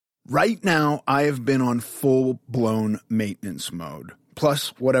Right now, I have been on full-blown maintenance mode. Plus,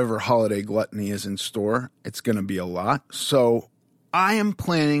 whatever holiday gluttony is in store, it's going to be a lot. So I am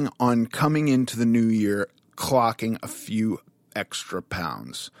planning on coming into the new year clocking a few extra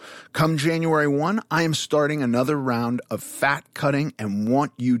pounds. Come January 1, I am starting another round of fat cutting and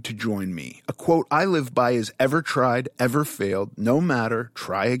want you to join me. A quote I live by is ever tried, ever failed, no matter,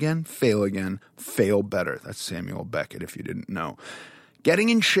 try again, fail better. That's Samuel Beckett if you didn't know. Getting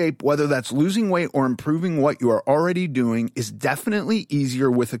in shape, whether that's losing weight or improving what you are already doing, is definitely easier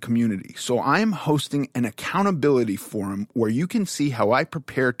with a community. So I am hosting an accountability forum where you can see how I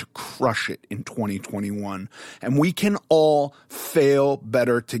prepare to crush it in 2021, and we can all fail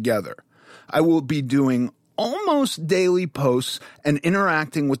better together. I will be doing almost daily posts and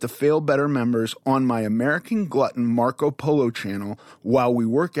interacting with the Fail Better members on my American Glutton Marco Polo channel while we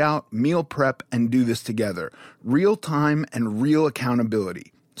work out, meal prep, and do this together. Real time and real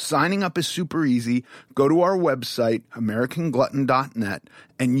accountability. Signing up is super easy. Go to our website, americanglutton.net,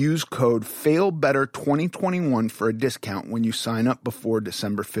 and use code FAILBETTER2021 for a discount when you sign up before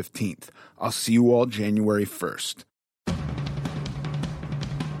December 15th. I'll see you all January 1st.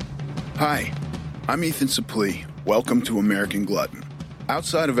 Hi. I'm Ethan Suplee. Welcome to American Glutton.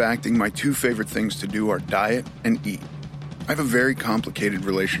 Outside of acting, my two favorite things to do are diet and eat. I have a very complicated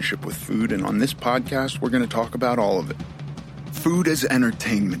relationship with food, and on this podcast, we're going to talk about all of it. Food as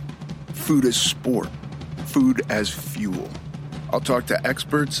entertainment, food as sport, food as fuel. I'll talk to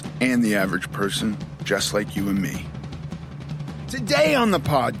experts and the average person, just like you and me. Today on the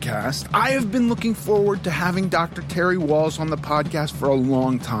podcast, I have been looking forward to having Dr. Terry Wahls on the podcast for a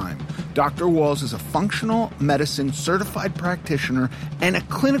long time. Dr. Wahls is a functional medicine certified practitioner and a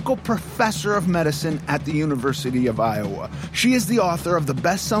clinical professor of medicine at the University of Iowa. She is the author of the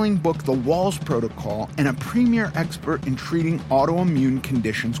best-selling book, The Wahls Protocol, and a premier expert in treating autoimmune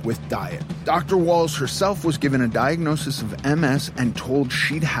conditions with diet. Dr. Wahls herself was given a diagnosis of MS and told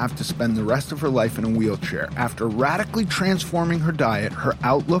she'd have to spend the rest of her life in a wheelchair. After radically transforming her diet, her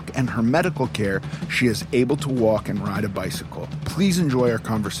outlook, and her medical care, she is able to walk and ride a bicycle. Please enjoy our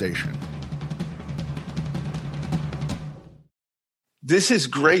conversation. This is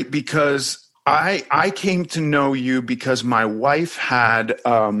great because I came to know you because my wife had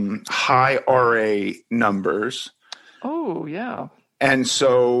high RA numbers. Oh, yeah. And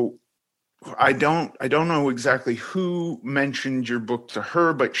so I don't know exactly who mentioned your book to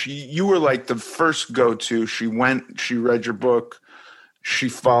her, but you were like the first go-to. She read your book, she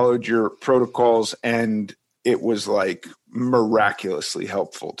followed your protocols, and it was like miraculously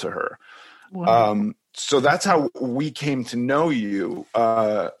helpful to her. Wow. So that's how we came to know you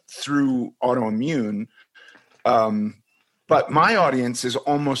through autoimmune. But my audience is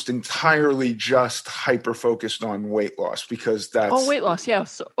almost entirely just hyper-focused on weight loss because that's... Oh, weight loss, yeah.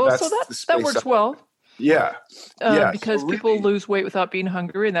 So that works well. Yeah. Because so really, people lose weight without being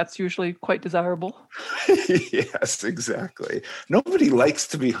hungry, and that's usually quite desirable. Yes, exactly. Nobody likes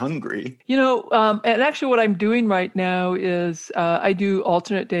to be hungry. You know, and actually what I'm doing right now is I do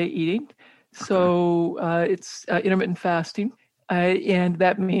alternate day eating. So it's intermittent fasting, and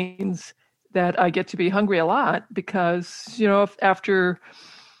that means that I get to be hungry a lot because, you know, after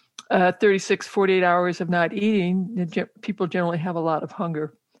 36, 48 hours of not eating, people generally have a lot of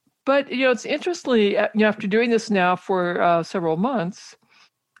hunger. But, you know, it's interestingly, you know, after doing this now for several months,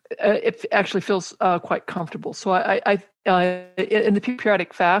 it actually feels quite comfortable. So I in the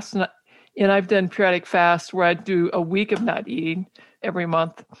periodic fast, and I've done periodic fast where I do a week of not eating every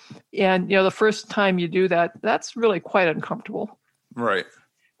month. And, you know, the first time you do that, that's really quite uncomfortable. Right.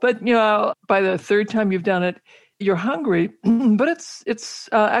 But, you know, by the third time you've done it, you're hungry, but it's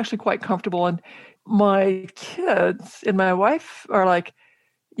actually quite comfortable. And my kids and my wife are like,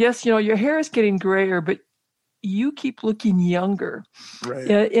 yes, you know, your hair is getting grayer, but you keep looking younger. Right.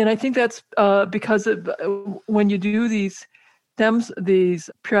 And I think that's because when you do these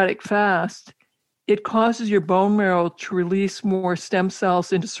periodic fasts, it causes your bone marrow to release more stem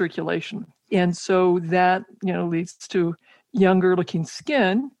cells into circulation. And so that, you know, leads to younger looking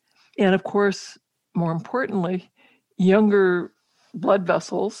skin. And of course, more importantly, younger blood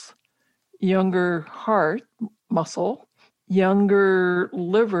vessels, younger heart muscle, younger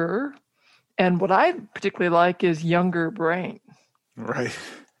liver. And what I particularly like is younger brain. Right.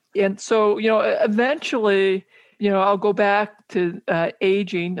 And so, you know, eventually, you know, I'll go back to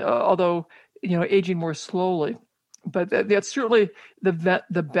aging, although, you know, aging more slowly. But that's certainly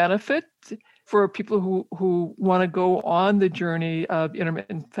the benefit for people who want to go on the journey of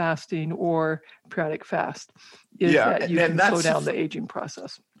intermittent fasting or periodic fast is that you can slow down the aging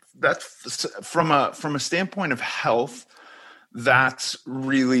process. That's from a standpoint of health. that's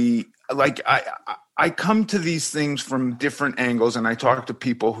really like I come to these things from different angles, and I talk to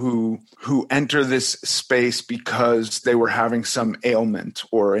people who enter this space because they were having some ailment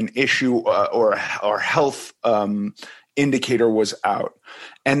or an issue or health indicator was out.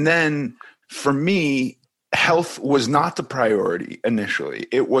 And then for me, health was not the priority initially.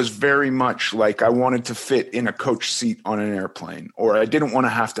 It was very much like I wanted to fit in a coach seat on an airplane, or I didn't want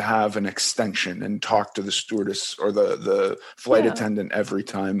to have an extension and talk to the stewardess or the flight attendant every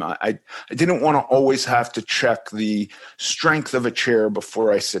time. I didn't want to always have to check the strength of a chair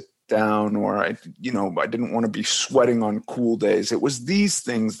before I sit down, or I didn't want to be sweating on cool days. It was these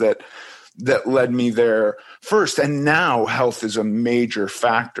things that led me there first. And now health is a major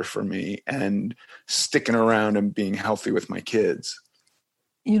factor for me, and sticking around and being healthy with my kids.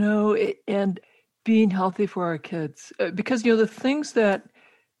 And being healthy for our kids, because, the things that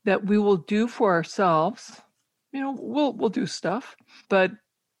we will do for ourselves, we'll do stuff, but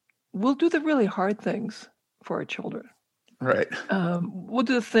we'll do the really hard things for our children. Right. We'll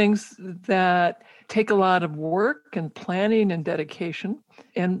do the things that take a lot of work and planning and dedication,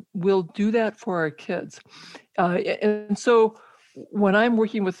 and we'll do that for our kids. And so when I'm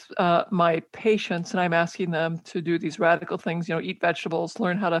working with my patients and I'm asking them to do these radical things, eat vegetables,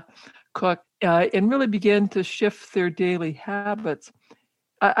 learn how to cook, and really begin to shift their daily habits,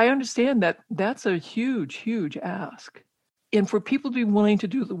 I understand that that's a huge, huge ask. And for people to be willing to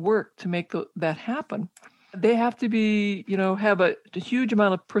do the work to make that happen, they have to be, have a huge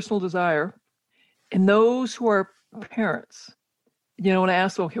amount of personal desire. And those who are parents, when I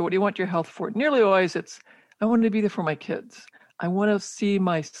ask, okay, what do you want your health for? Nearly always I want to be there for my kids. I want to see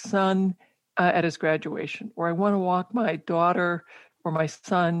my son at his graduation, or I want to walk my daughter or my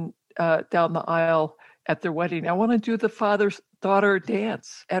son down the aisle at their wedding. I want to do the father-daughter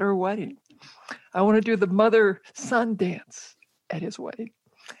dance at her wedding. I want to do the mother-son dance at his wedding.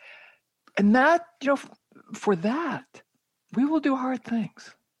 And that, for that, we will do hard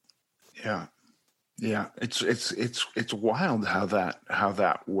things. Yeah. Yeah. It's wild how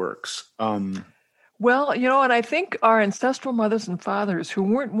that works. Well, and I think our ancestral mothers and fathers who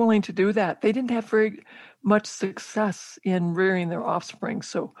weren't willing to do that, they didn't have very much success in rearing their offspring.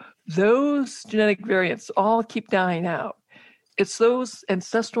 So those genetic variants all keep dying out. It's those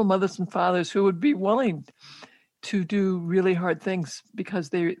ancestral mothers and fathers who would be willing to do really hard things because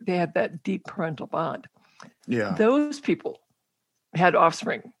they had that deep parental bond. Yeah. Those people had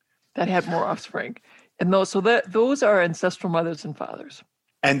offspring that had more offspring. And those are ancestral mothers and fathers.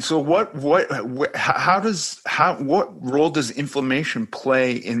 And so what role does inflammation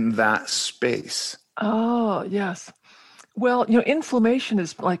play in that space? Oh, yes. Well, inflammation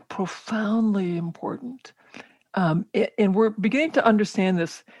is like profoundly important. And we're beginning to understand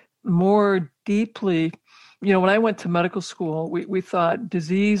this more deeply. When I went to medical school, we thought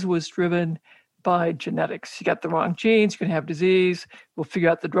disease was driven by genetics. You got the wrong genes, you're going to have disease. We'll figure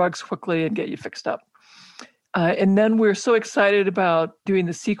out the drugs quickly and get you fixed up. And then we're so excited about doing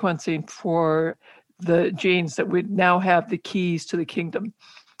the sequencing for the genes that we now have the keys to the kingdom.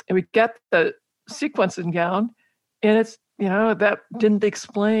 And we got the sequencing down, and it's, that didn't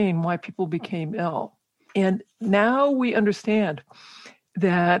explain why people became ill. And now we understand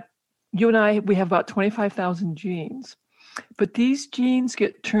that you and I, we have about 25,000 genes, but these genes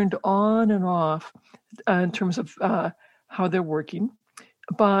get turned on and off in terms of how they're working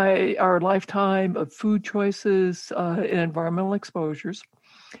by our lifetime of food choices and environmental exposures,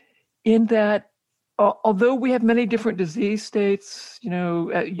 in that although we have many different disease states,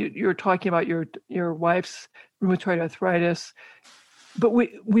 you're talking about your wife's rheumatoid arthritis, but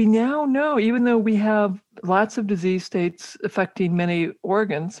we now know, even though we have lots of disease states affecting many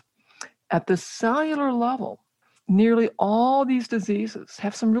organs, at the cellular level, nearly all these diseases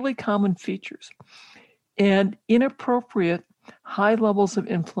have some really common features. And inappropriate high levels of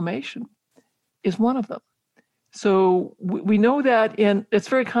inflammation is one of them. So we know that, and it's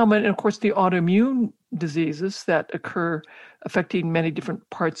very common, and of course, the autoimmune diseases that occur affecting many different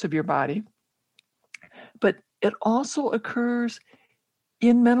parts of your body. But it also occurs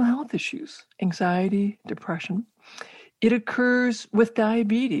in mental health issues, anxiety, depression. It occurs with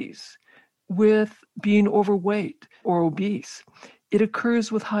diabetes, with being overweight or obese. It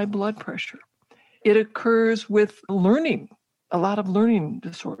occurs with high blood pressure. It occurs with learning, a lot of learning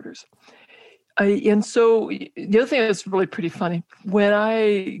disorders. And so the other thing that's really pretty funny, when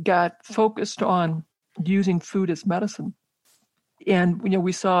I got focused on using food as medicine, and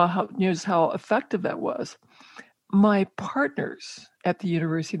we saw how effective that was, my partners at the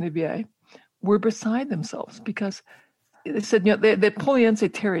University of the VA were beside themselves because they said, they pull me in and say,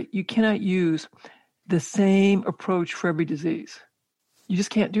 Terry, you cannot use the same approach for every disease. You just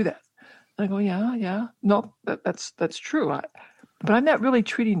can't do that. And I go, yeah. No, that's true. But I'm not really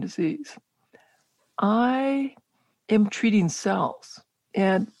treating disease. I am treating cells.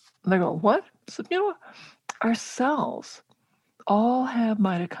 And they go, what? So, our cells all have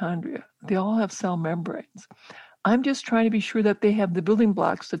mitochondria. They all have cell membranes. I'm just trying to be sure that they have the building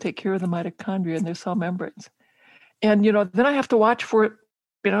blocks to take care of the mitochondria in their cell membranes. And, then I have to watch for it.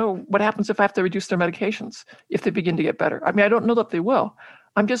 What happens if I have to reduce their medications if they begin to get better? I mean, I don't know that they will.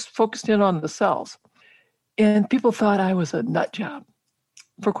 I'm just focused in on the cells. And people thought I was a nut job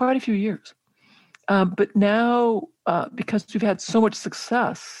for quite a few years. But now, because we've had so much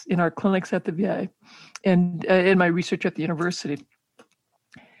success in our clinics at the VA and in my research at the university,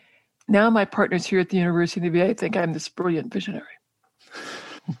 now my partners here at the University of the VA think I'm this brilliant visionary.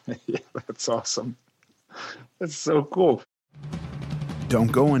 Yeah, that's awesome. That's so cool.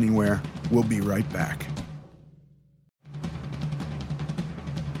 Don't go anywhere. We'll be right back.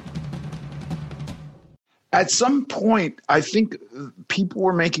 At some point, I think people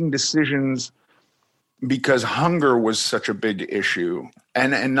were making decisions because hunger was such a big issue,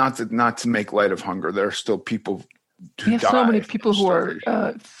 and not to make light of hunger. There are still people who we have die so many people who are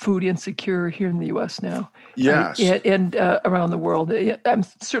starvation. food insecure here in the U.S. now. Yes, and around the world.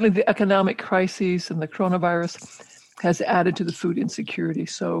 Certainly, the economic crises and the coronavirus has added to the food insecurity.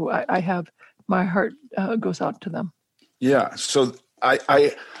 So I have my heart goes out to them. Yeah. So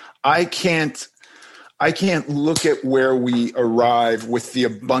I can't look at where we arrive with the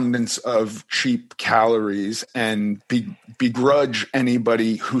abundance of cheap calories and begrudge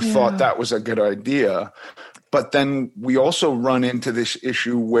anybody who thought that was a good idea. But then we also run into this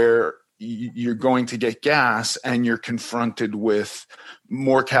issue where you're going to get gas and you're confronted with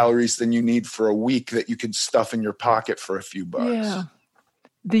more calories than you need for a week that you could stuff in your pocket for a few bucks. Yeah.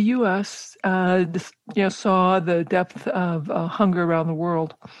 The U.S. Saw the depth of hunger around the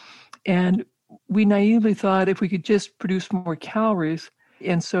world. And we naively thought if we could just produce more calories.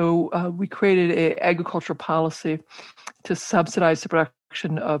 And so we created an agricultural policy to subsidize the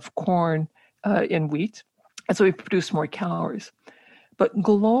production of corn and wheat. And so we produce more calories. But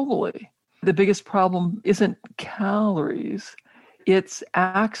globally, the biggest problem isn't calories, it's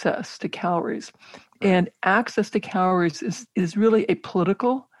access to calories. And access to calories is really a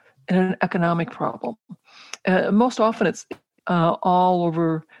political and an economic problem. Most often it's all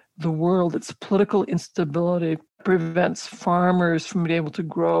over the world. It's political instability prevents farmers from being able to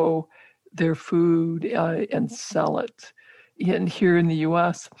grow their food and sell it. And here in the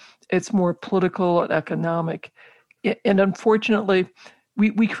U.S., it's more political and economic. And unfortunately,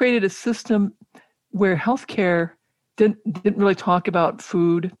 we created a system where healthcare didn't really talk about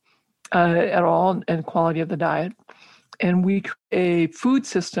food at all and quality of the diet. And we create a food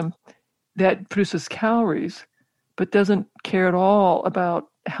system that produces calories, but doesn't care at all about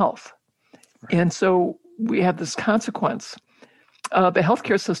health. Right. And so we have this consequence of a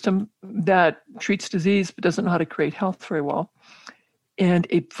healthcare system that treats disease but doesn't know how to create health very well, and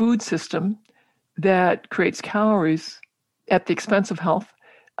a food system that creates calories at the expense of health.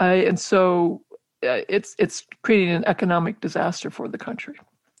 And so it's creating an economic disaster for the country.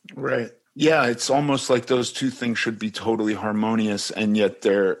 Right. Yeah, it's almost like those two things should be totally harmonious, and yet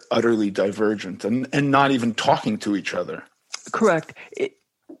they're utterly divergent and not even talking to each other. Correct.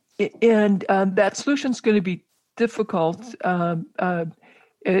 And that solution is going to be difficult.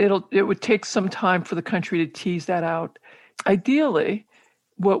 It would take some time for the country to tease that out. Ideally,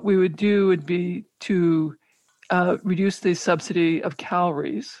 what we would do would be to reduce the subsidy of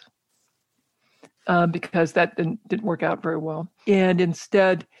calories, because that didn't work out very well. And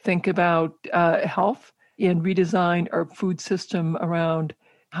instead think about health and redesign our food system around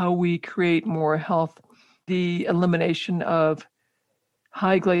how we create more health. The elimination of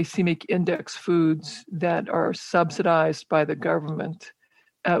high glycemic index foods that are subsidized by the government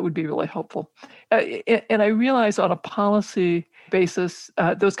would be really helpful. And I realize on a policy basis,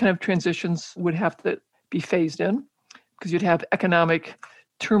 those kind of transitions would have to be phased in because you'd have economic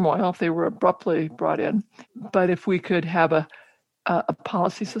turmoil if they were abruptly brought in. But if we could have a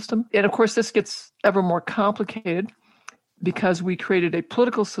policy system, and of course this gets ever more complicated because we created a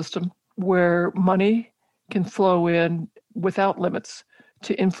political system where money can flow in without limits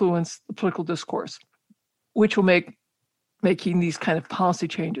to influence the political discourse, which will make making these kind of policy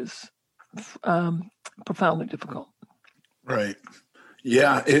changes profoundly difficult. Right.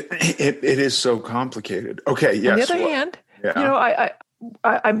 Yeah, it is so complicated. Okay. Yes. On the other hand,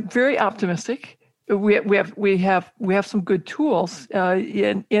 I'm very optimistic. We have some good tools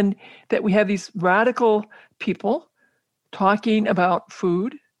in that we have these radical people talking about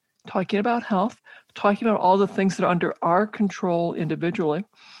food, talking about health, talking about all the things that are under our control individually.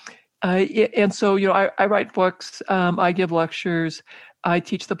 And so, I write books, I give lectures, I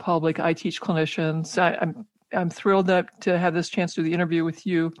teach the public, I teach clinicians. I'm thrilled to have this chance to do the interview with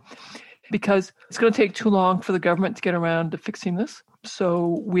you, because it's going to take too long for the government to get around to fixing this.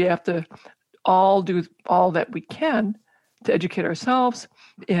 So we have to all do all that we can to educate ourselves.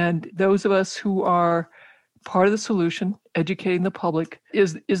 And those of us who are part of the solution, educating the public,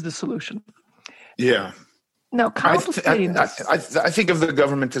 is the solution. Yeah. Now, complicating this. I think of the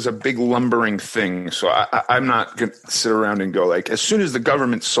government as a big lumbering thing. So I'm not going to sit around and go like, as soon as the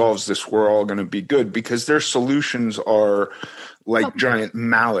government solves this, we're all going to be good, because their solutions are like giant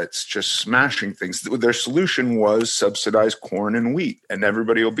mallets just smashing things. Their solution was subsidize corn and wheat, and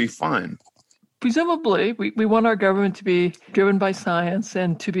everybody will be fine. Presumably, we want our government to be driven by science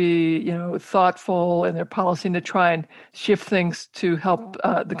and to be, thoughtful in their policy, and to try and shift things to help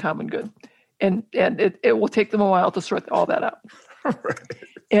the common good. And it will take them a while to sort all that out. Right.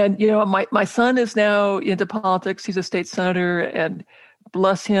 And, my son is now into politics. He's a state senator, and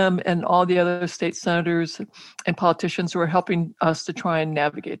bless him and all the other state senators and politicians who are helping us to try and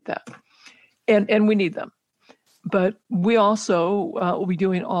navigate that. And we need them. But we also will be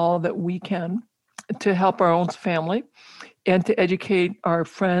doing all that we can to help our own family and to educate our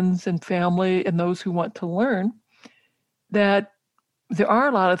friends and family and those who want to learn that there are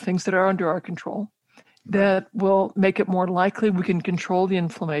a lot of things that are under our control that will make it more likely we can control the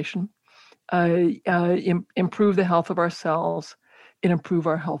inflammation, improve the health of our cells, and improve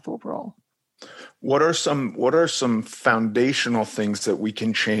our health overall. What are some foundational things that we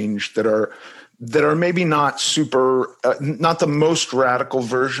can change that are maybe not super, not the most radical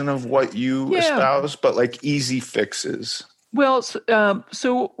version of what you espouse, but like easy fixes? Well,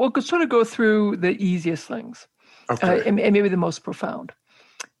 so we'll sort of go through the easiest things. Okay. And maybe the most profound.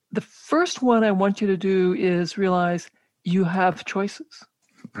 The first one I want you to do is realize you have choices.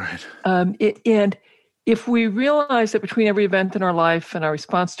 Right. And if we realize that between every event in our life and our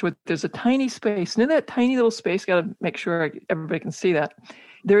response to it, there's a tiny space, and in that tiny little space, got to make sure everybody can see that,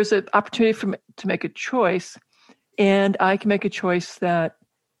 there's an opportunity to make a choice, and I can make a choice that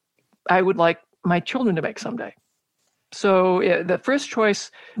I would like my children to make someday. So the first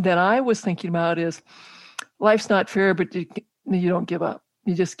choice that I was thinking about is, life's not fair, but you don't give up.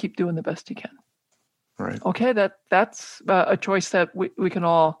 You just keep doing the best you can. Right. Okay, that's a choice that we can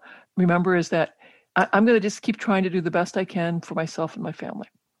all remember, is that I'm going to just keep trying to do the best I can for myself and my family.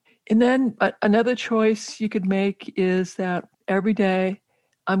 And then another choice you could make is that every day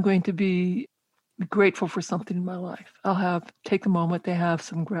I'm going to be grateful for something in my life. I'll take a moment to have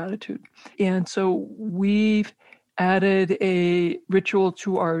some gratitude. And so we've added a ritual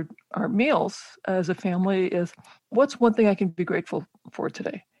to our meals as a family is, what's one thing I can be grateful for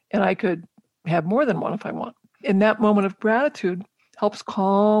today? And I could have more than one if I want. And that moment of gratitude helps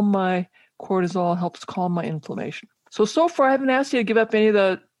calm my cortisol, helps calm my inflammation. So far I haven't asked you to give up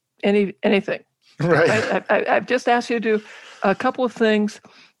anything. Right. I've just asked you to do a couple of things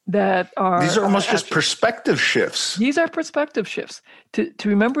that are... These are almost just perspective shifts. These are perspective shifts. To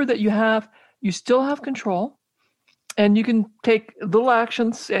remember that you still have control, and you can take little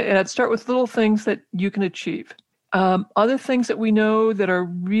actions, and I'd start with little things that you can achieve. Other things that we know that are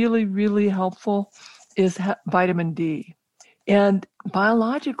really, really helpful is vitamin D. And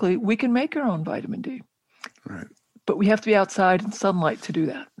biologically, we can make our own vitamin D. Right. But we have to be outside in sunlight to do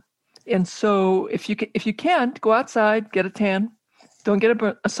that. And so if you can, go outside, get a tan. Don't get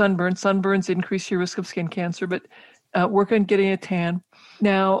a sunburn. Sunburns increase your risk of skin cancer, but work on getting a tan.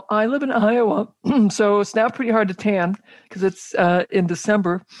 Now, I live in Iowa, so it's now pretty hard to tan because it's in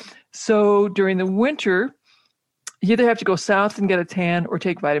December. So during the winter, you either have to go south and get a tan or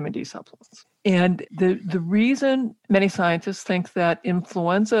take vitamin D supplements. And the reason many scientists think that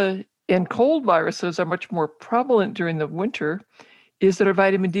influenza and cold viruses are much more prevalent during the winter is that our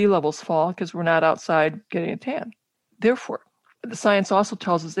vitamin D levels fall because we're not outside getting a tan. Therefore, the science also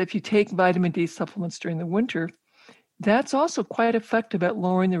tells us that if you take vitamin D supplements during the winter, that's also quite effective at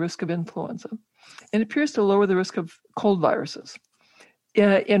lowering the risk of influenza. And it appears to lower the risk of cold viruses.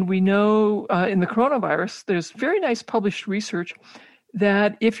 And we know in the coronavirus, there's very nice published research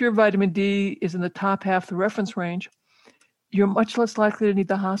that if your vitamin D is in the top half of the reference range, you're much less likely to need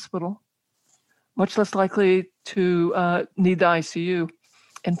the hospital, much less likely to need the ICU,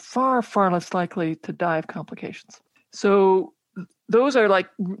 and far, far less likely to die of complications. So those are like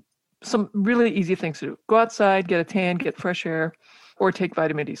some really easy things to do. Go outside, get a tan, get fresh air, or take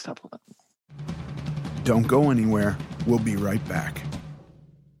vitamin D supplement. Don't go anywhere. We'll be right back.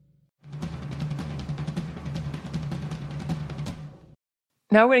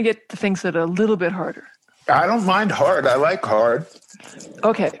 Now we're going to get to things that are a little bit harder. I don't mind hard. I like hard.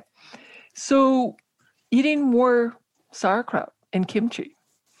 Okay. So eating more sauerkraut and kimchi.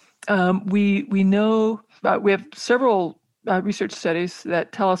 We know we have several research studies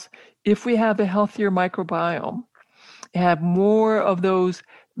that tell us if we have a healthier microbiome, have more of those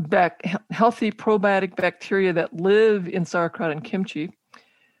healthy probiotic bacteria that live in sauerkraut and kimchi,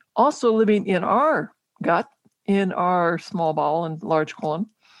 also living in our gut, in our small bowel and large colon,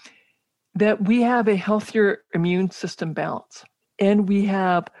 that we have a healthier immune system balance. And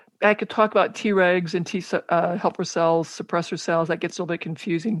I could talk about Tregs and T helper cells, suppressor cells. That gets a little bit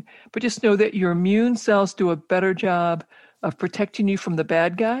confusing. But just know that your immune cells do a better job of protecting you from the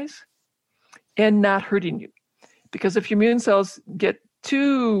bad guys and not hurting you. Because if your immune cells get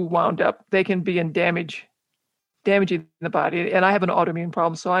too wound up, they can be damaging the body. And I have an autoimmune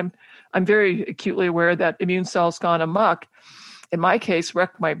problem, so I'm very acutely aware that immune cells gone amok, in my case,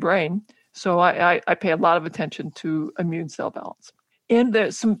 wreck my brain. So I pay a lot of attention to immune cell balance. And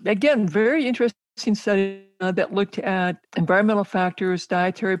there's some, again, very interesting studies that looked at environmental factors,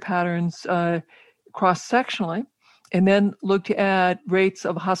 dietary patterns cross-sectionally, and then looked at rates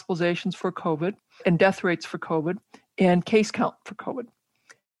of hospitalizations for COVID and death rates for COVID and case count for COVID.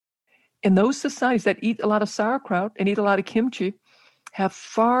 And those societies that eat a lot of sauerkraut and eat a lot of kimchi have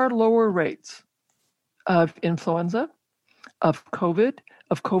far lower rates of influenza, of COVID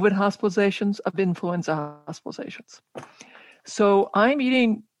hospitalizations, of influenza hospitalizations. So I'm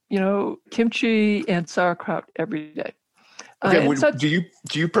eating, kimchi and sauerkraut every day. Okay, do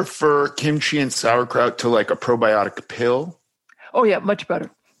you prefer kimchi and sauerkraut to like a probiotic pill? Oh yeah, much better.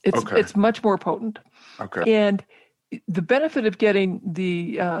 It's much more potent. Okay. And the benefit of getting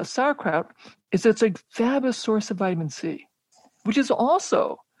the sauerkraut is it's a fabulous source of vitamin C, which is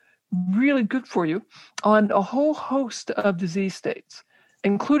also really good for you on a whole host of disease states,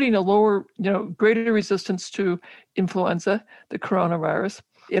 including a lower, greater resistance to influenza, the coronavirus,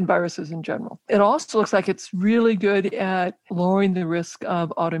 and viruses in general. It also looks like it's really good at lowering the risk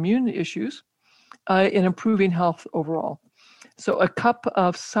of autoimmune issues and improving health overall. So a cup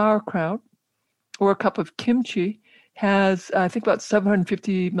of sauerkraut or a cup of kimchi has, I think, about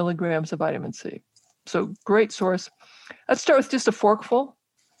 750 milligrams of vitamin C. So great source. Let's start with just a forkful.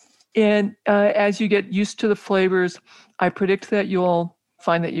 And as you get used to the flavors, I predict that you'll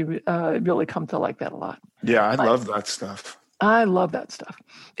find that you really come to like that a lot. Yeah, I love that stuff. I love that stuff.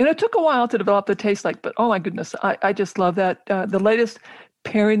 And it took a while to develop the taste but oh my goodness, I just love that. The latest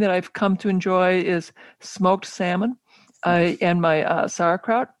pairing that I've come to enjoy is smoked salmon and my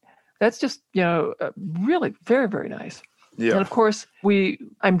sauerkraut. That's just, really very, very nice. Yeah. And of course,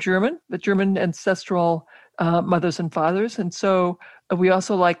 I'm German, the German ancestral mothers and fathers. And so we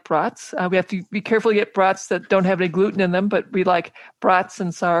also like brats. We have to be careful to get brats that don't have any gluten in them, but we like brats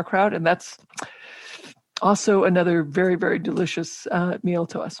and sauerkraut. And that's also another very, very delicious meal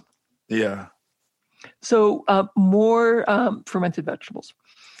to us. Yeah. So more fermented vegetables.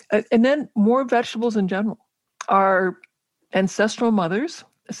 And then more vegetables in general. Our ancestral mothers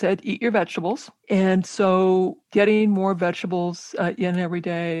said, eat your vegetables. And so getting more vegetables in every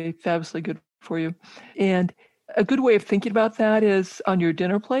day, fabulously good for you. And a good way of thinking about that is on your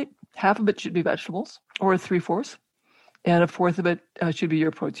dinner plate, half of it should be vegetables, or 3/4, and 1/4 of it should be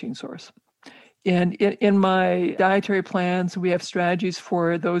your protein source. And in my dietary plans, we have strategies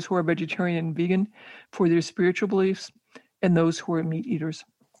for those who are vegetarian and vegan for their spiritual beliefs and those who are meat eaters.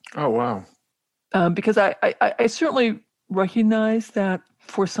 Oh, wow. Because I certainly recognize that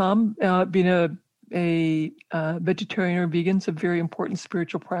for some, being a vegetarian or vegan is a very important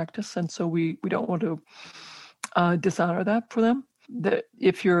spiritual practice. And so we don't want to dishonor that for them. That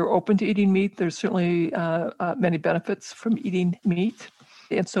if you're open to eating meat, there's certainly many benefits from eating meat.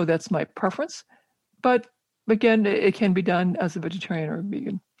 And so that's my preference. But again, it can be done as a vegetarian or a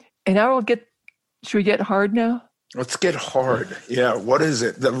vegan. And now should we get hard now? Let's get hard. Yeah. What is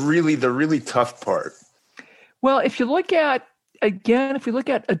it? The really tough part. Well, if we look at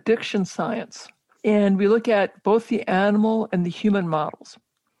addiction science and we look at both the animal and the human models,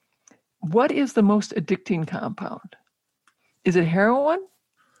 what is the most addicting compound? Is it heroin?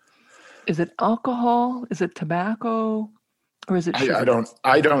 Is it alcohol? Is it tobacco? Or is it sugar?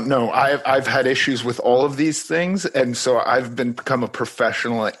 I don't know. I've had issues with all of these things, and so I've become a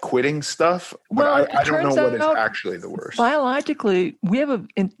professional at quitting stuff. But I don't know what is actually the worst. Biologically, we have a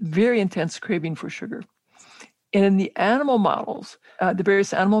very intense craving for sugar. And in the animal models, the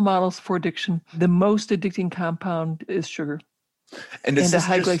various animal models for addiction, the most addicting compound is sugar and a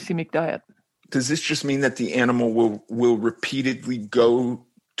high glycemic diet. Does this just mean that the animal will repeatedly go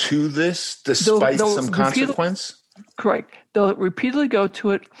to this despite some consequence? Correct. They'll repeatedly go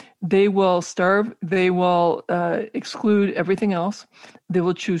to it. They will starve. They will exclude everything else. They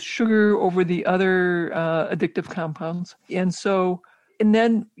will choose sugar over the other addictive compounds. And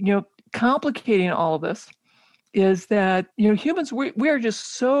then, complicating all of this is that, humans, we are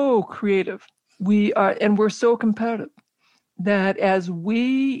just so creative. We are, and we're so competitive that as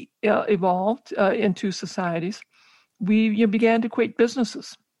we evolved into societies, we began to create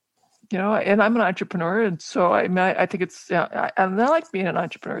businesses. And I'm an entrepreneur, and so I think and I like being an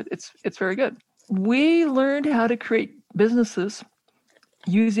entrepreneur. It's very good. We learned how to create businesses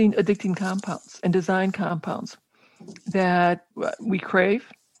using addicting compounds and design compounds that we crave,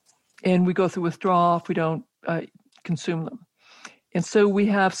 and we go through withdrawal if we don't consume them. And so we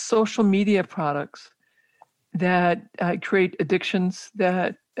have social media products that create addictions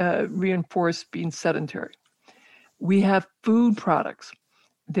that reinforce being sedentary. We have food products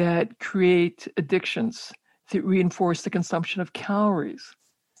that create addictions that reinforce the consumption of calories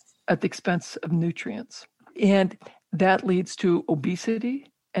at the expense of nutrients. And that leads to obesity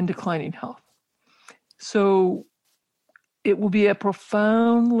and declining health. So it will be a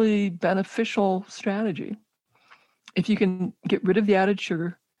profoundly beneficial strategy if you can get rid of the added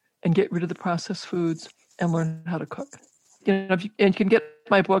sugar and get rid of the processed foods and learn how to cook. And you can get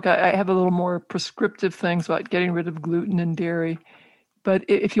my book. I have a little more prescriptive things about getting rid of gluten and dairy. But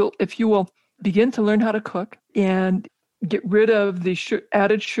if you will begin to learn how to cook and get rid of the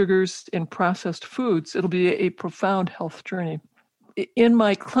added sugars in processed foods, it'll be a profound health journey. In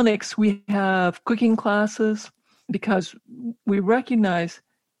my clinics, we have cooking classes because we recognize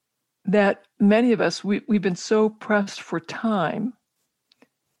that many of us, we've been so pressed for time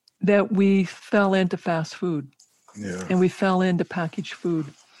that we fell into fast food. Yeah. And we fell into packaged food.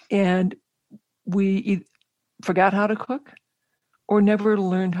 And we forgot how to cook or never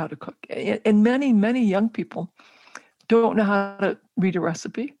learned how to cook. And many, many young people don't know how to read a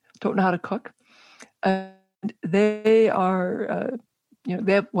recipe, don't know how to cook. And they are,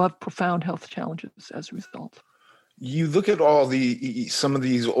 they will have profound health challenges as a result. You look at some of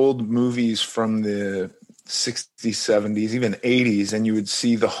these old movies from the 60s, 70s, even 80s, and you would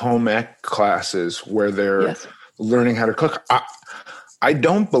see the home ec classes where they're learning how to cook. I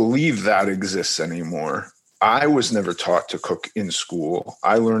don't believe that exists anymore. I was never taught to cook in school.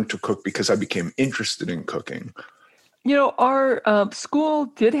 I learned to cook because I became interested in cooking. Our school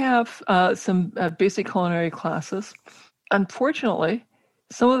did have some basic culinary classes. Unfortunately,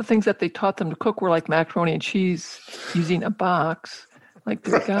 some of the things that they taught them to cook were like macaroni and cheese using a box. Like,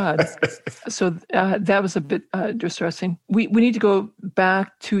 dear God. So that was a bit distressing. We need to go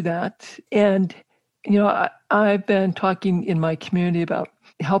back to that. And, I've been talking in my community about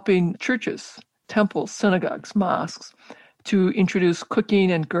helping churches, temples, synagogues, mosques to introduce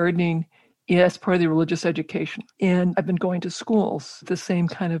cooking and gardening as part of the religious education. And I've been going to schools, the same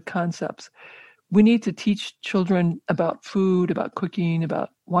kind of concepts. We need to teach children about food, about cooking, about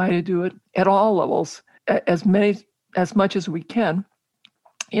why to do it at all levels, as much as we can.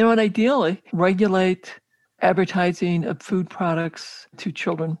 And ideally regulate advertising of food products to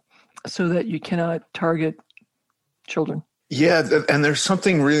children so that you cannot target children. Yeah, and there's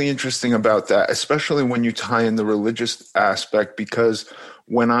something really interesting about that, especially when you tie in the religious aspect, because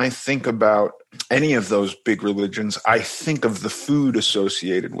when I think about any of those big religions, I think of the food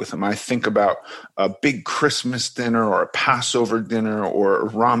associated with them. I think about a big Christmas dinner or a Passover dinner or a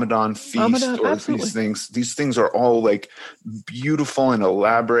Ramadan feast or absolutely. These things. These things are all like beautiful and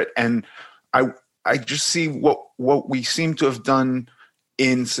elaborate. And I just see what we seem to have done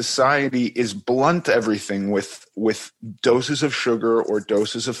in society is blunt everything with doses of sugar or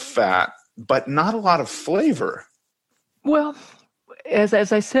doses of fat, but not a lot of flavor. Well, as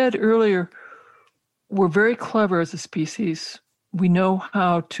I said earlier, we're very clever as a species. We know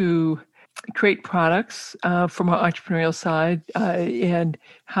how to create products from our entrepreneurial side and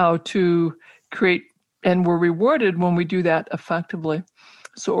how to create, and we're rewarded when we do that effectively.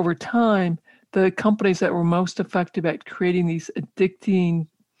 So over time, the companies that were most effective at creating these addicting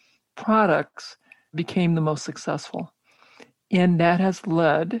products became the most successful. And that has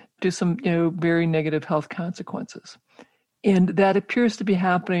led to some, very negative health consequences. And that appears to be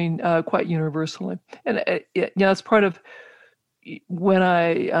happening quite universally. And it's part of when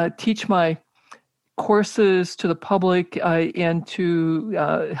I teach my courses to the public and to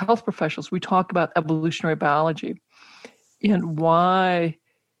health professionals, we talk about evolutionary biology and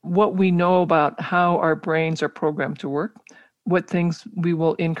what we know about how our brains are programmed to work, what things we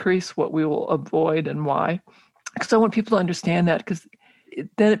will increase, what we will avoid, and why. Because I want people to understand that, because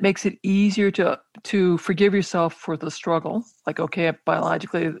then it makes it easier to forgive yourself for the struggle. Like, okay,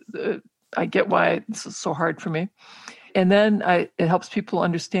 biologically, I get why this is so hard for me. And then it helps people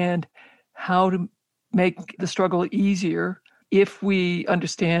understand how to make the struggle easier if we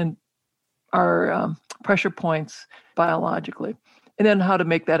understand our pressure points biologically, and then how to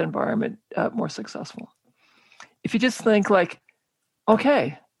make that environment more successful. If you just think like,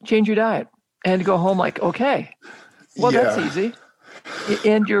 okay, change your diet, and go home like, okay, well, that's easy.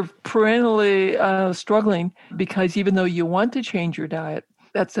 And you're perennially struggling because even though you want to change your diet,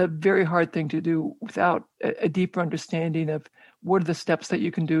 that's a very hard thing to do without a deeper understanding of what are the steps that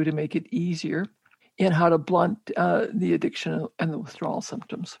you can do to make it easier and how to blunt the addiction and the withdrawal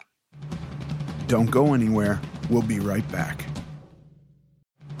symptoms. Don't go anywhere. We'll be right back.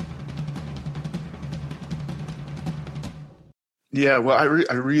 Yeah, well,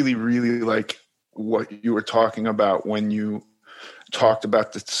 I really, really like what you were talking about when you talked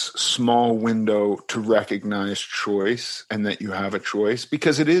about this small window to recognize choice and that you have a choice,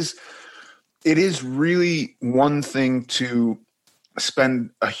 because it is really one thing to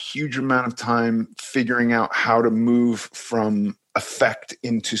spend a huge amount of time figuring out how to move from effect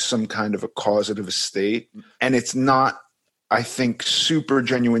into some kind of a causative state. And it's not, I think, super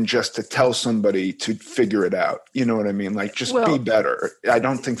genuine just to tell somebody to figure it out. You know what I mean? Like, just be better. I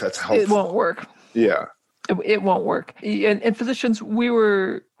don't think that's helpful. It won't work. Yeah. It won't work. And physicians, we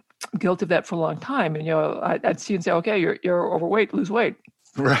were guilty of that for a long time. And, I'd see and say, okay, you're overweight, lose weight.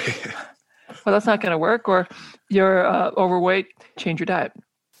 Right. Well, that's not going to work. Or you're overweight, change your diet.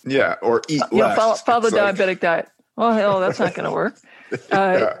 Yeah. Or eat less. Follow the diabetic diet. Well, hell, that's not going to work.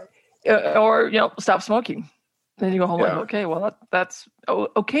 Or, stop smoking. Then you go home like, okay, well, that's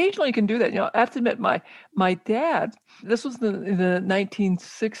occasionally you can do that. I have to admit, my dad, this was in the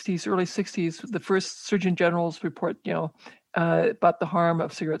 1960s, early 60s, the first Surgeon General's report, about the harm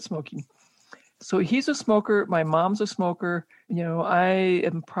of cigarette smoking. So he's a smoker. My mom's a smoker. I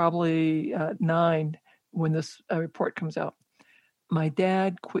am probably 9 when this report comes out. My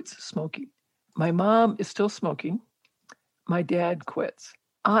dad quits smoking. My mom is still smoking. My dad quits.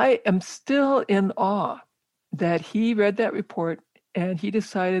 I am still in awe that he read that report and he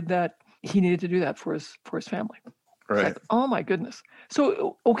decided that he needed to do that for his family. Right. Like, oh my goodness.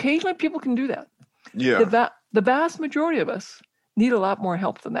 So occasionally people can do that. Yeah. The vast majority of us need a lot more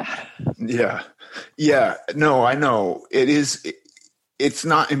help than that. Yeah. Yeah. No, I know. It's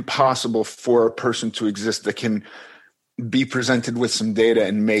not impossible for a person to exist that can be presented with some data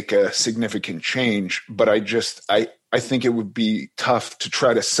and make a significant change. But I think it would be tough to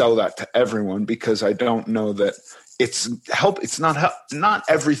try to sell that to everyone, because I don't know that it's not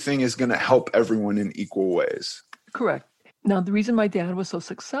everything is going to help everyone in equal ways. Correct. Now, the reason my dad was so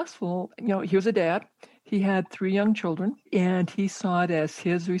successful, he was a dad. He had 3 young children, and he saw it as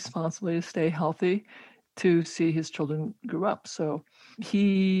his responsibility to stay healthy, to see his children grow up. So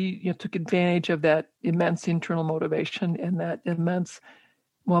he took advantage of that immense internal motivation and that immense,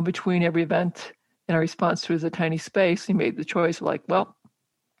 between every event and our response to it is a tiny space. He made the choice of like, well,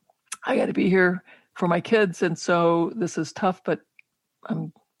 I got to be here for my kids. And so this is tough, but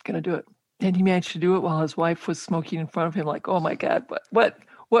I'm going to do it. And he managed to do it while his wife was smoking in front of him. Like, oh my God,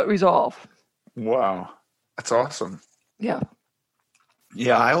 what resolve? Wow. That's awesome. Yeah.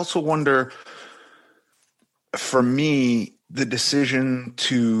 Yeah. I also wonder, for me, the decision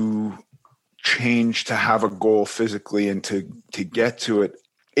to change, to have a goal physically and to get to it,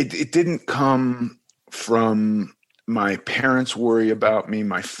 it didn't come from my parents' worry about me,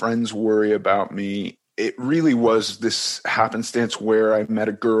 my friends' worry about me. It really was this happenstance where I met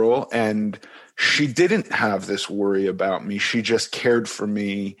a girl and she didn't have this worry about me. She just cared for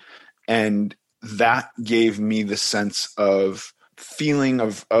me. And that gave me the sense of feeling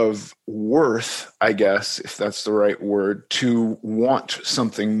of worth, I guess, if that's the right word, to want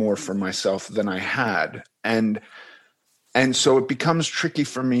something more for myself than I had. And so it becomes tricky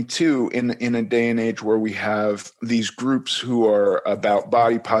for me too in a day and age where we have these groups who are about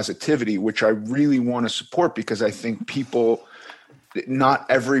body positivity, which I really want to support, because I think not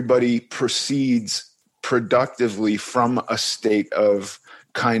everybody proceeds productively from a state of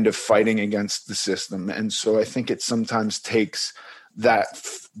kind of fighting against the system. And so I think it sometimes takes that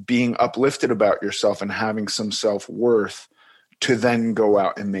being uplifted about yourself and having some self-worth to then go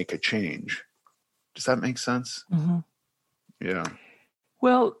out and make a change. Does that make sense? Mm-hmm. Yeah.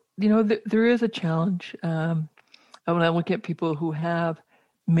 Well, there is a challenge. When I look at people who have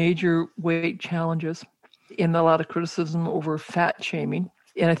major weight challenges, and a lot of criticism over fat shaming,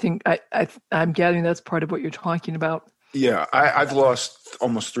 and I think I'm gathering that's part of what you're talking about. Yeah, I've lost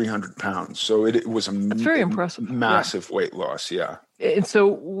almost 300 pounds, so it was that's very impressive, massive weight loss. Yeah, and so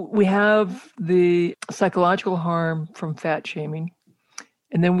we have the psychological harm from fat shaming,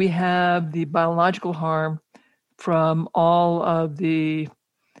 And then we have the biological harm from all of the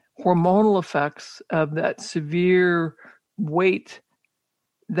hormonal effects of that severe weight,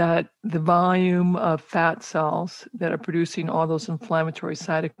 that the volume of fat cells that are producing all those inflammatory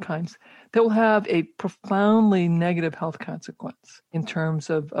cytokines that will have a profoundly negative health consequence in terms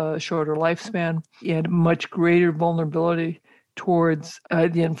of a shorter lifespan and much greater vulnerability towards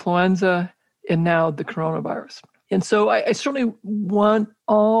the influenza and now the coronavirus. And so I certainly want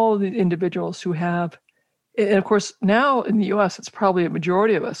all the individuals who have, and of course now in the US, it's probably a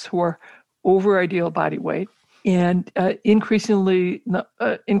majority of us who are over ideal body weight, and increasing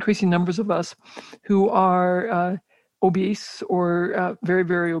numbers of us who are obese or very,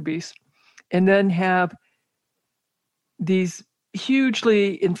 very obese, and then have these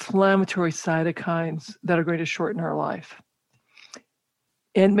hugely inflammatory cytokines that are going to shorten our life.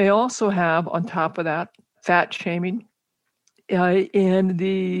 And may also have, on top of that, fat shaming and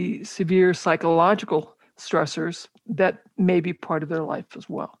the severe psychological stressors that may be part of their life as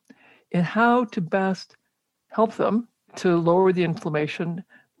well. And how to best help them to lower the inflammation,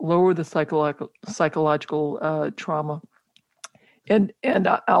 lower the psychological trauma. And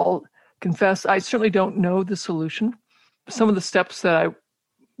I'll confess, I certainly don't know the solution. Some of the steps that I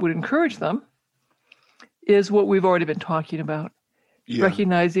would encourage them is what we've already been talking about. Yeah.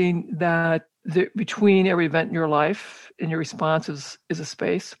 Recognizing that between every event in your life and your response is a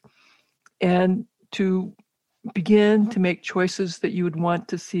space, and to begin to make choices that you would want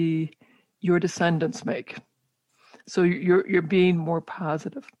to see your descendants make. So you're being more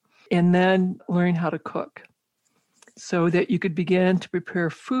positive. And then learn how to cook so that you could begin to prepare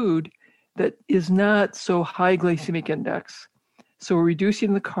food that is not so high glycemic index. So we're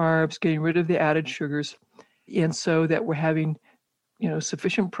reducing the carbs, getting rid of the added sugars, and so that we're having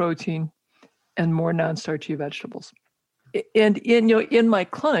sufficient protein and more non-starchy vegetables. And in my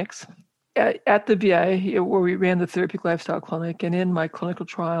clinics at the VA, where we ran the Therapeutic Lifestyle Clinic, and in my clinical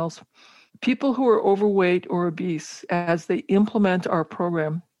trials, people who are overweight or obese, as they implement our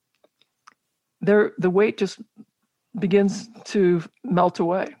program, the weight just begins to melt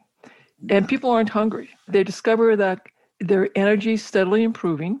away. And people aren't hungry. They discover that their energy is steadily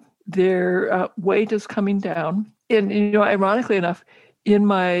improving, their weight is coming down. And ironically enough, in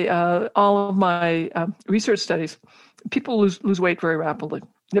my all of my research studies, people lose weight very rapidly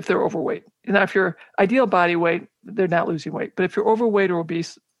if they're overweight. And if you're ideal body weight, they're not losing weight. But if you're overweight or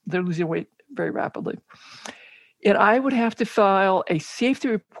obese, they're losing weight very rapidly. And I would have to file a safety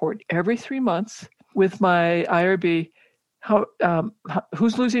report every 3 months with my IRB.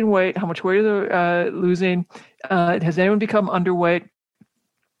 Who's losing weight? How much weight are they losing? Has anyone become underweight?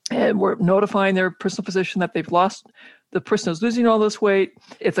 And we're notifying their personal physician that they've lost. The person is losing all this weight.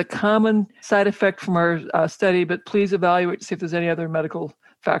 It's a common side effect from our study, but please evaluate to see if there's any other medical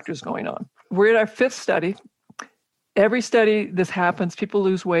factors going on. We're in our 5th study. Every study this happens, people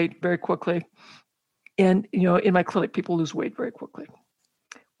lose weight very quickly. And, in my clinic, people lose weight very quickly.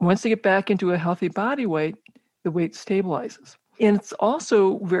 Once they get back into a healthy body weight, the weight stabilizes. And it's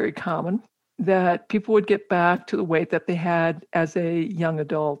also very common that people would get back to the weight that they had as a young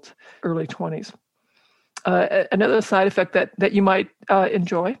adult, early 20s. Another side effect that you might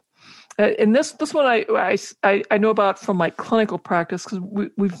enjoy, and this one I know about from my clinical practice, because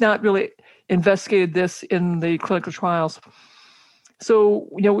we've not really investigated this in the clinical trials. So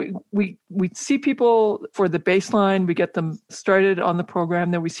we see people for the baseline, we get them started on the program,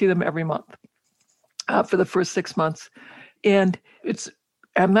 then we see them every month for the first 6 months, and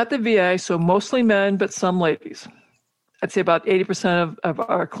I'm at the VA, so mostly men, but some ladies. I'd say about 80% of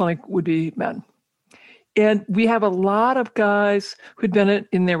our clinic would be men. And we have a lot of guys who'd been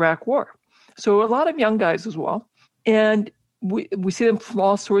in the Iraq War. So a lot of young guys as well. And we see them from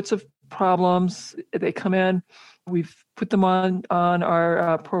all sorts of problems. They come in, we've put them on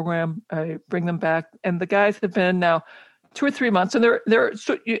our program, bring them back. And the guys have been now 2 or 3 months. And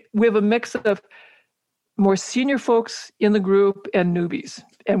we have a mix of more senior folks in the group and newbies.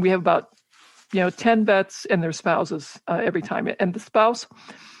 And we have about 10 vets and their spouses every time. And the spouse,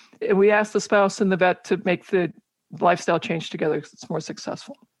 we ask the spouse and the vet to make the lifestyle change together because it's more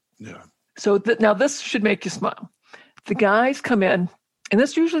successful. Yeah. So now this should make you smile. The guys come in, and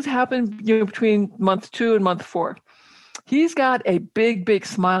this usually happens between month 2 and month 4. He's got a big, big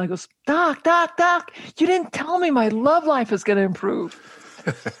smile. He goes, Doc, you didn't tell me my love life is going to improve.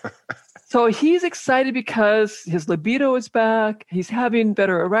 So he's excited because his libido is back. He's having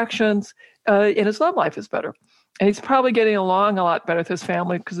better erections, and his love life is better. And he's probably getting along a lot better with his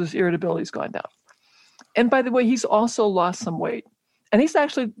family because his irritability's gone down. And by the way, he's also lost some weight. And he's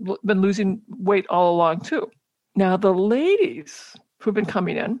actually been losing weight all along too. Now the ladies, who've been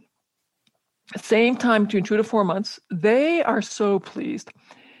coming in, same time between 2 to 4 months, they are so pleased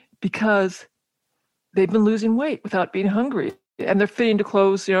because they've been losing weight without being hungry. And they're fitting into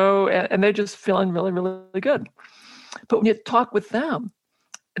clothes, and they're just feeling really, really good. But when you talk with them,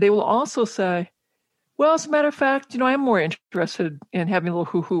 they will also say, well, as a matter of fact, I'm more interested in having a little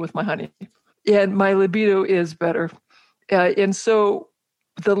hoo-hoo with my honey. And my libido is better. And so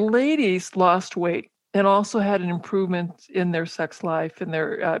the ladies lost weight and also had an improvement in their sex life, and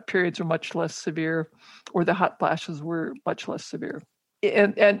their periods were much less severe, or the hot flashes were much less severe.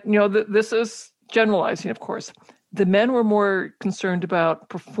 And this is generalizing, of course. The men were more concerned about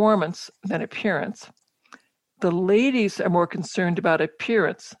performance than appearance. The ladies are more concerned about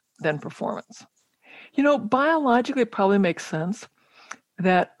appearance than performance. Biologically, it probably makes sense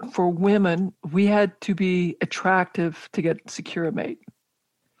that for women, we had to be attractive to secure a mate.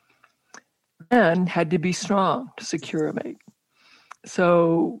 Men had to be strong to secure a mate.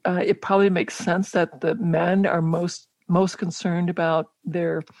 So it probably makes sense that the men are most concerned about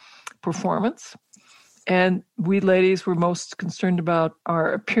their performance, and we ladies were most concerned about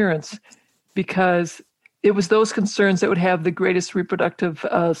our appearance, because it was those concerns that would have the greatest reproductive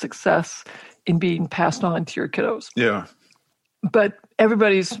success in being passed on to your kiddos. Yeah. But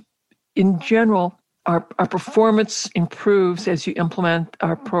everybody's, in general, our performance improves as you implement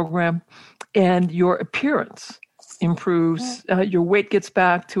our program, and your appearance improves. Your weight gets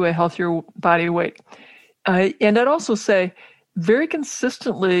back to a healthier body weight. And I'd also say, very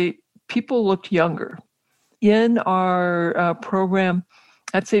consistently, people looked younger. In our program,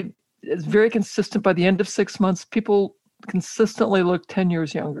 I'd say it's very consistent. By the end of 6 months, people consistently look 10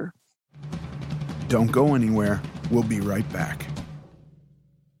 years younger. Don't go anywhere. We'll be right back.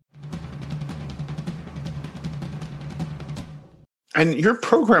 And your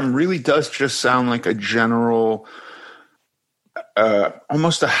program really does just sound like a general,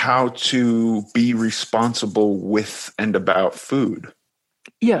 almost a how to be responsible with and about food.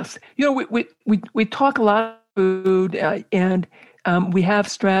 Yes. We talk a lot about food, and we have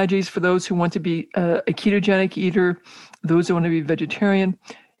strategies for those who want to be a ketogenic eater, those who want to be vegetarian.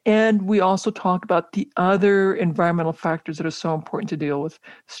 And we also talk about the other environmental factors that are so important to deal with: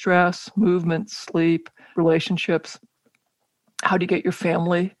 stress, movement, sleep, relationships. How do you get your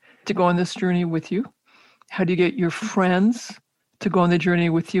family to go on this journey with you? How do you get your friends to go on the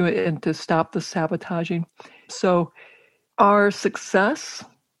journey with you and to stop the sabotaging? So our success,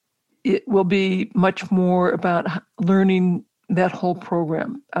 it will be much more about learning that whole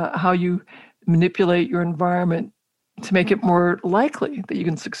program, how you manipulate your environment to make it more likely that you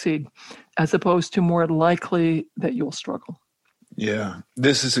can succeed, as opposed to more likely that you'll struggle. Yeah,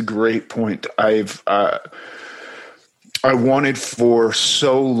 this is a great point. I wanted for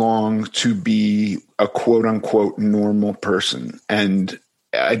so long to be a quote unquote normal person. And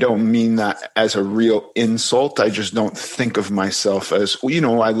I don't mean that as a real insult. I just don't think of myself as,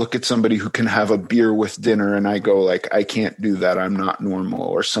 I look at somebody who can have a beer with dinner and I go like, I can't do that. I'm not normal.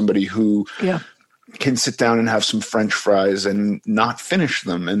 Or somebody who can sit down and have some French fries and not finish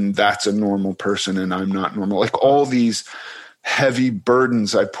them, and that's a normal person and I'm not normal. Like all these heavy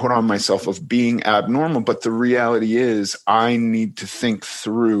burdens I put on myself of being abnormal. But the reality is I need to think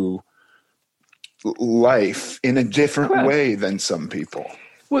through life in a different way than some people.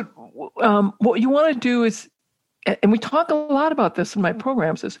 What you want to do is, and we talk a lot about this in my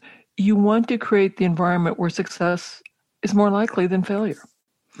programs, is you want to create the environment where success is more likely than failure.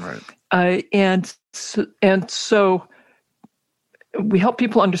 Right. And so we help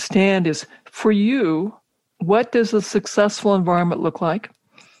people understand is, for you, what does a successful environment look like?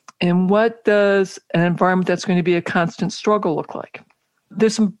 And what does an environment that's going to be a constant struggle look like?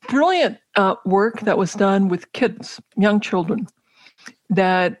 There's some brilliant work that was done with kids, young children,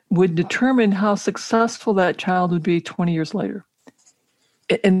 that would determine how successful that child would be 20 years later.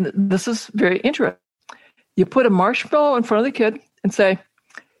 And this is very interesting. You put a marshmallow in front of the kid and say,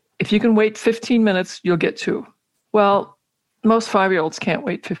 if you can wait 15 minutes, you'll get 2. Well, most 5-year-olds can't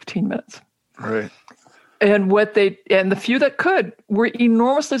wait 15 minutes. Right. And the few that could were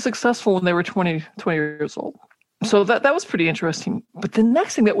enormously successful when they were 20 years old. So that was pretty interesting. But the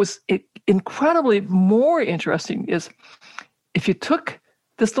next thing that was incredibly more interesting is, if you took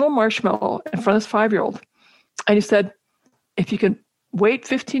this little marshmallow in front of this 5-year-old and you said, if you can wait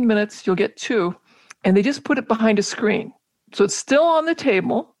 15 minutes, you'll get 2. And they just put it behind a screen. So it's still on the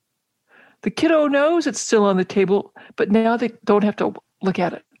table. The kiddo knows it's still on the table, but now they don't have to look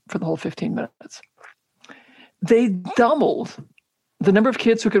at it for the whole 15 minutes. They doubled the number of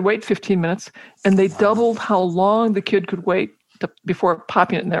kids who could wait 15 minutes, and they doubled how long the kid could wait before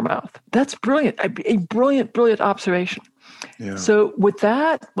popping it in their mouth. That's brilliant. A brilliant, brilliant observation. Yeah. So with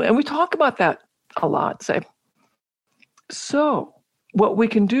that, and we talk about that a lot, say, so what we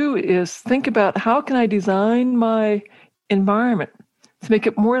can do is think about how can I design my environment to make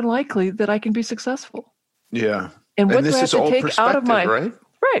it more likely that I can be successful? Yeah. And what do I have is to all take out of my right?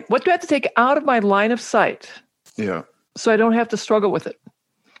 Right. What do I have to take out of my line of sight? Yeah. So I don't have to struggle with it.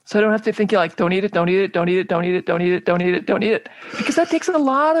 So I don't have to think like, don't eat it, don't eat it, don't eat it, don't eat it, don't eat it, don't eat it, don't eat it. Because that takes a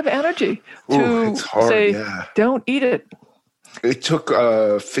lot of energy to say, don't eat it. It took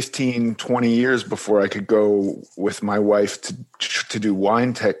 15, 20 years before I could go with my wife to do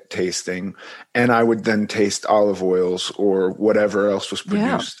wine tasting. And I would then taste olive oils or whatever else was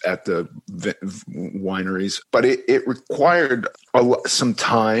produced at the wineries. But it required some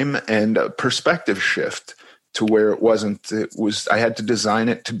time and a perspective shift to where I had to design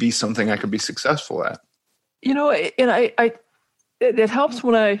it to be something I could be successful at. You know, and it helps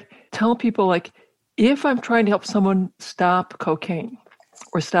when I tell people, like, if I'm trying to help someone stop cocaine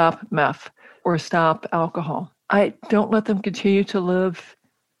or stop meth or stop alcohol, I don't let them continue to live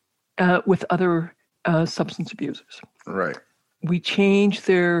with other substance abusers. Right. We change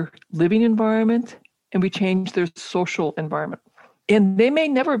their living environment and we change their social environment. And they may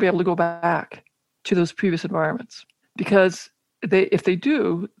never be able to go back to those previous environments because if they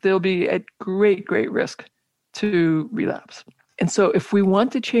do, they'll be at great, great risk to relapse. And so if we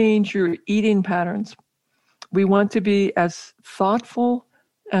want to change your eating patterns, we want to be as thoughtful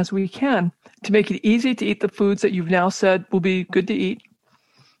as we can to make it easy to eat the foods that you've now said will be good to eat,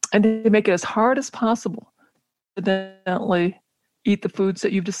 and to make it as hard as possible to definitely eat the foods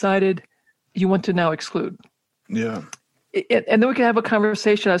that you've decided you want to now exclude. Yeah. And then we can have a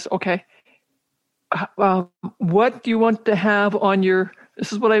conversation as, okay, what do you want to have on your,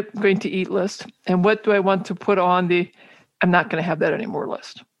 this is what I'm going to eat list, and what do I want to put on the, I'm not going to have that anymore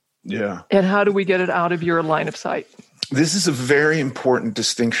list? Yeah. And how do we get it out of your line of sight? This is a very important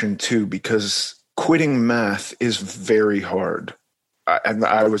distinction too, because quitting meth is very hard.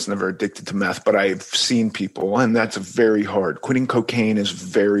 I was never addicted to meth, but I've seen people, and that's very hard. Quitting cocaine is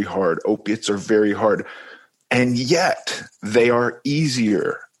very hard. Opiates are very hard. And yet they are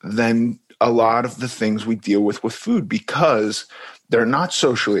easier than a lot of the things we deal with food because they're not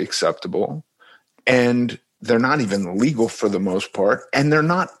socially acceptable and they're not even legal for the most part, and they're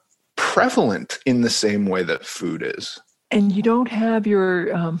not prevalent in the same way that food is. And you don't have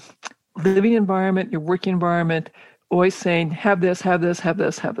your living environment, your working environment always saying, have this, have this, have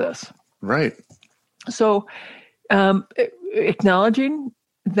this, have this. Right. So acknowledging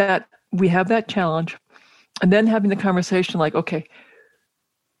that we have that challenge and then having the conversation like, okay,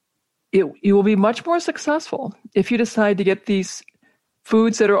 you will be much more successful if you decide to get these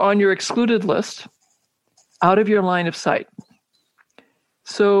foods that are on your excluded list out of your line of sight.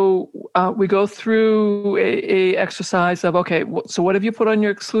 So we go through a exercise of, okay, so what have you put on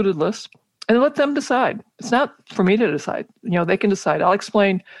your excluded list? And let them decide. It's not for me to decide. You know, they can decide. I'll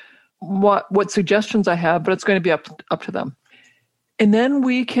explain what suggestions I have, but it's going to be up to them. And then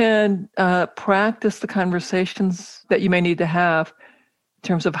we can practice the conversations that you may need to have in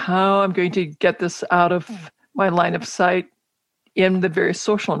terms of how I'm going to get this out of my line of sight in the various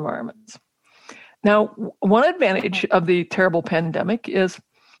social environments. Now, one advantage of the terrible pandemic is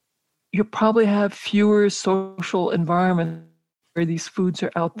you probably have fewer social environments where these foods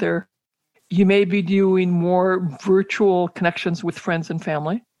are out there. You may be doing more virtual connections with friends and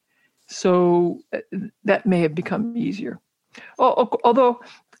family. So that may have become easier. Although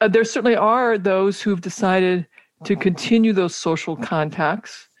there certainly are those who've decided to continue those social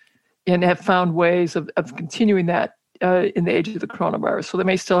contacts and have found ways of continuing that in the age of the coronavirus. So they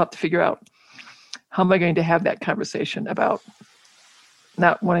may still have to figure out, how am I going to have that conversation about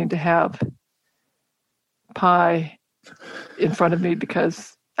not wanting to have pie in front of me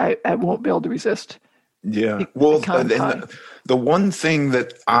because I won't be able to resist. Yeah. Well, the one thing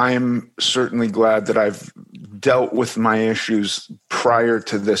that I'm certainly glad that I've dealt with my issues prior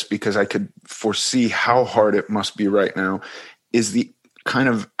to this, because I could foresee how hard it must be right now, is the kind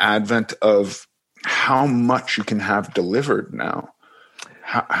of advent of how much you can have delivered now.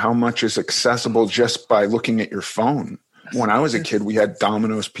 How much is accessible just by looking at your phone. When I was a kid, we had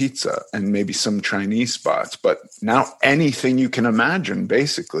Domino's Pizza and maybe some Chinese spots, but now anything you can imagine,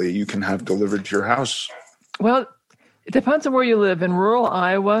 basically, you can have delivered to your house. Well, it depends on where you live. In rural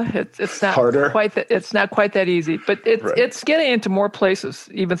Iowa, it's not harder. It's not quite that easy, but it's getting into more places,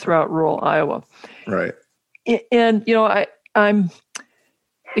 even throughout rural Iowa. Right. And you know, I'm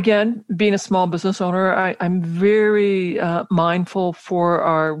again, being a small business owner, I'm very mindful for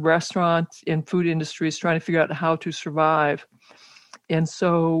our restaurant and food industries trying to figure out how to survive. And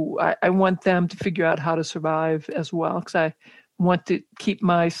so I want them to figure out how to survive as well, because I want to keep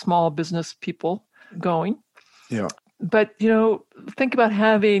my small business people going. Yeah. But, think about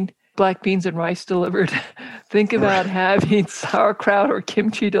having black beans and rice delivered. Think about having sauerkraut or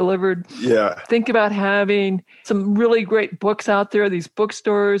kimchi delivered. Yeah. Think about having some really great books out there. These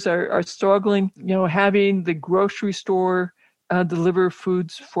bookstores are struggling, having the grocery store deliver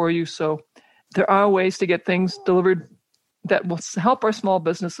foods for you. So there are ways to get things delivered that will help our small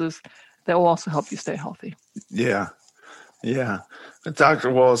businesses, that will also help you stay healthy. Yeah. Yeah. Dr.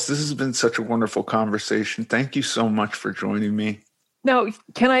 Wahls, this has been such a wonderful conversation. Thank you so much for joining me. Now,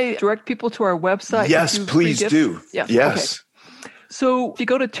 can I direct people to our website? Yes, please do. Yeah. Yes. Okay. So if you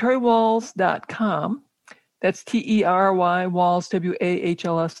go to terrywahls.com, that's Terry, Wahls,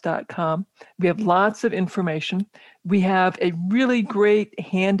 WAHLS.com. We have lots of information. We have a really great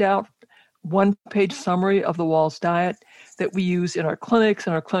handout, one-page summary of the Wahls diet that we use in our clinics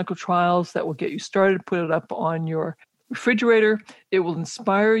and our clinical trials that will get you started. Put it up on your refrigerator. It will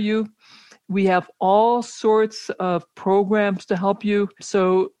inspire you. We have all sorts of programs to help you.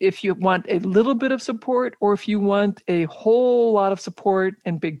 So if you want a little bit of support, or if you want a whole lot of support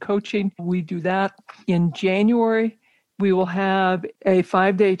and big coaching, we do that. In January, we will have a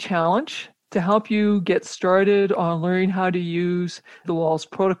 5-day challenge to help you get started on learning how to use the Wahls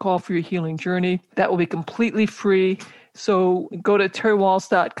Protocol for your healing journey. That will be completely free. So go to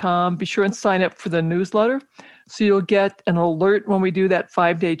terrywahls.com. Be sure and sign up for the newsletter, so you'll get an alert when we do that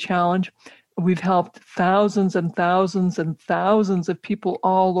 5-day challenge. We've helped thousands and thousands and thousands of people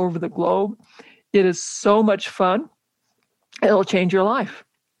all over the globe. It is so much fun. It'll change your life.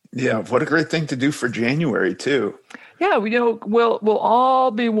 Yeah, what a great thing to do for January, too. Yeah, we'll all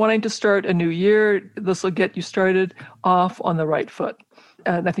be wanting to start a new year. This will get you started off on the right foot.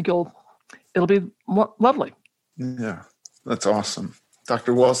 And I think it'll be lovely. Yeah, that's awesome.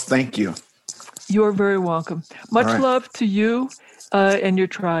 Dr. Wahls, thank you. You're very welcome. Much love to you and your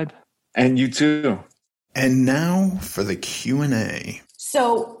tribe. And you too. And now for the Q&A.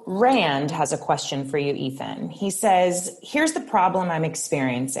 So Rand has a question for you, Ethan. He says, here's the problem I'm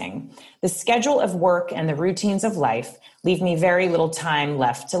experiencing. The schedule of work and the routines of life leave me very little time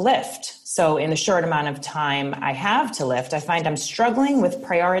left to lift. So in the short amount of time I have to lift, I find I'm struggling with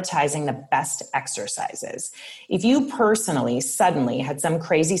prioritizing the best exercises. If you personally suddenly had some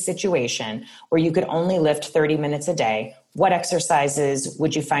crazy situation where you could only lift 30 minutes a day, what exercises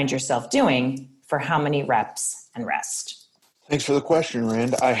would you find yourself doing, for how many reps, and rest? Thanks for the question,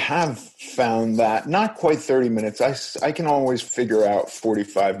 Rand. I have found that not quite 30 minutes. I can always figure out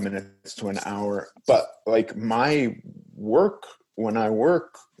 45 minutes to an hour. But like my work, when I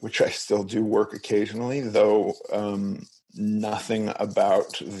work, which I still do work occasionally, though nothing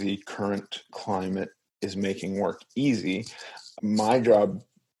about the current climate is making work easy. My job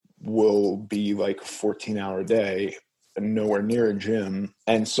will be like a 14-hour day, nowhere near a gym.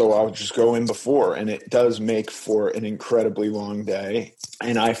 And so I'll just go in before, and it does make for an incredibly long day.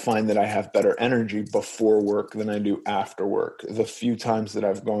 And I find that I have better energy before work than I do after work. The few times that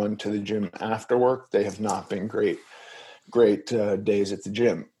I've gone to the gym after work, they have not been great days at the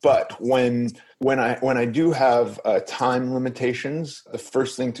gym. But when I do have time limitations, the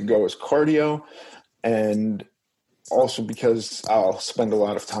first thing to go is cardio. And also because I'll spend a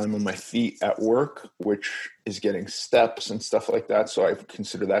lot of time on my feet at work, which is getting steps and stuff like that. So I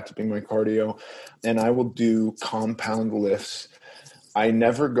consider that to be my cardio. And I will do compound lifts. I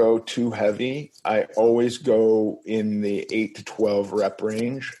never go too heavy. I always go in the 8 to 12 rep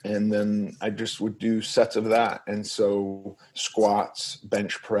range. And then I just would do sets of that. And so squats,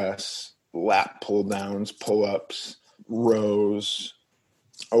 bench press, lat pull downs, pull-ups, rows,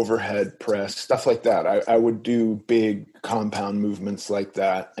 overhead press, stuff like that. I would do big compound movements like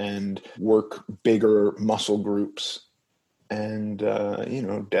that and work bigger muscle groups and,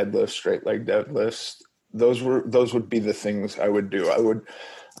 deadlifts, straight leg deadlifts. Those would be the things I would do.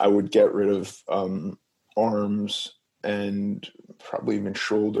 I would get rid of arms and probably even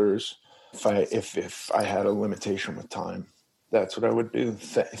shoulders if I had a limitation with time. That's what I would do.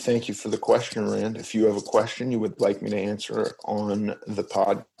 Thank you for the question, Rand. If you have a question you would like me to answer on the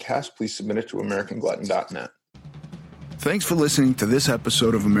podcast, please submit it to AmericanGlutton.net. Thanks for listening to this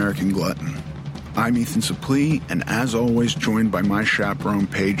episode of American Glutton. I'm Ethan Suplee, and as always, joined by my chaperone,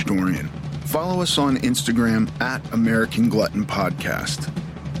 Paige Dorian. Follow us on Instagram at American Glutton Podcast.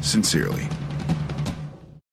 Sincerely.